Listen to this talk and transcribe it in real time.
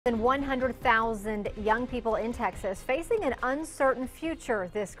Than 100,000 young people in Texas facing an uncertain future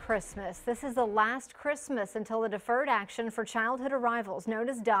this Christmas. This is the last Christmas until the deferred action for childhood arrivals, known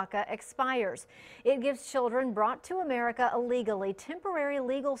as DACA, expires. It gives children brought to America illegally temporary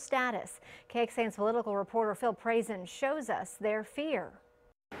legal status. KXAN's political reporter Phil Prazen shows us their fear.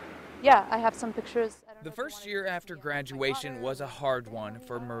 Yeah, I have some pictures. The first year after graduation was a hard one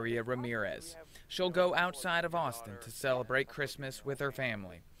for Maria Ramirez. She'll go outside of Austin to celebrate Christmas with her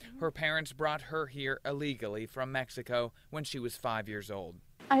family. Her parents brought her here illegally from Mexico when she was 5 years old.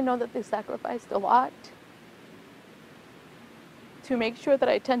 I know that they sacrificed a lot to make sure that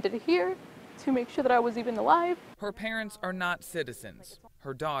I attended here, to make sure that I was even alive. Her parents are not citizens.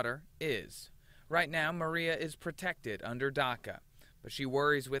 Her daughter is. Right now, Maria is protected under DACA. But she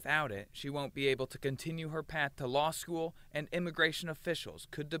worries without it, she won't be able to continue her path to law school, and immigration officials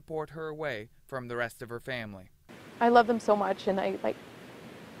could deport her away from the rest of her family. I love them so much, and I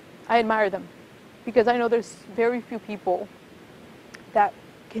admire them because I know there's very few people that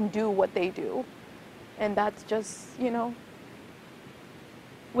can do what they do. And that's just,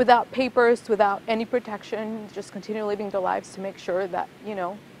 without papers, without any protection, just continue living their lives to make sure that,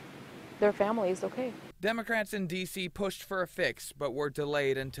 their family is okay. Democrats in D.C. pushed for a fix, but were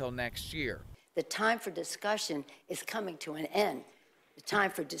delayed until next year. The time for discussion is coming to an end. The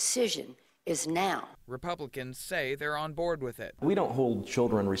time for decision is now. Republicans say they're on board with it. We don't hold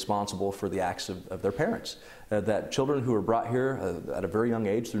children responsible for the acts of their parents. That children who are brought here at a very young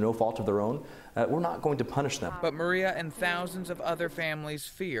age through no fault of their own, we're not going to punish them. But Maria and thousands of other families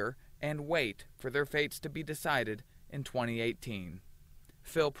fear and wait for their fates to be decided in 2018.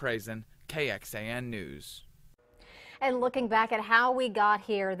 Phil Prazen, KXAN News. And looking back at how we got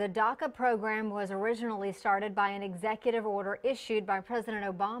here, the DACA program was originally started by an executive order issued by President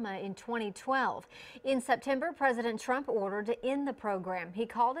Obama in 2012. In September, President Trump ordered to end the program. He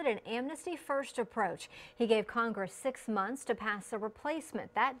called it an amnesty-first approach. He gave Congress 6 months to pass a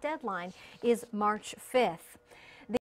replacement. That deadline is March 5th.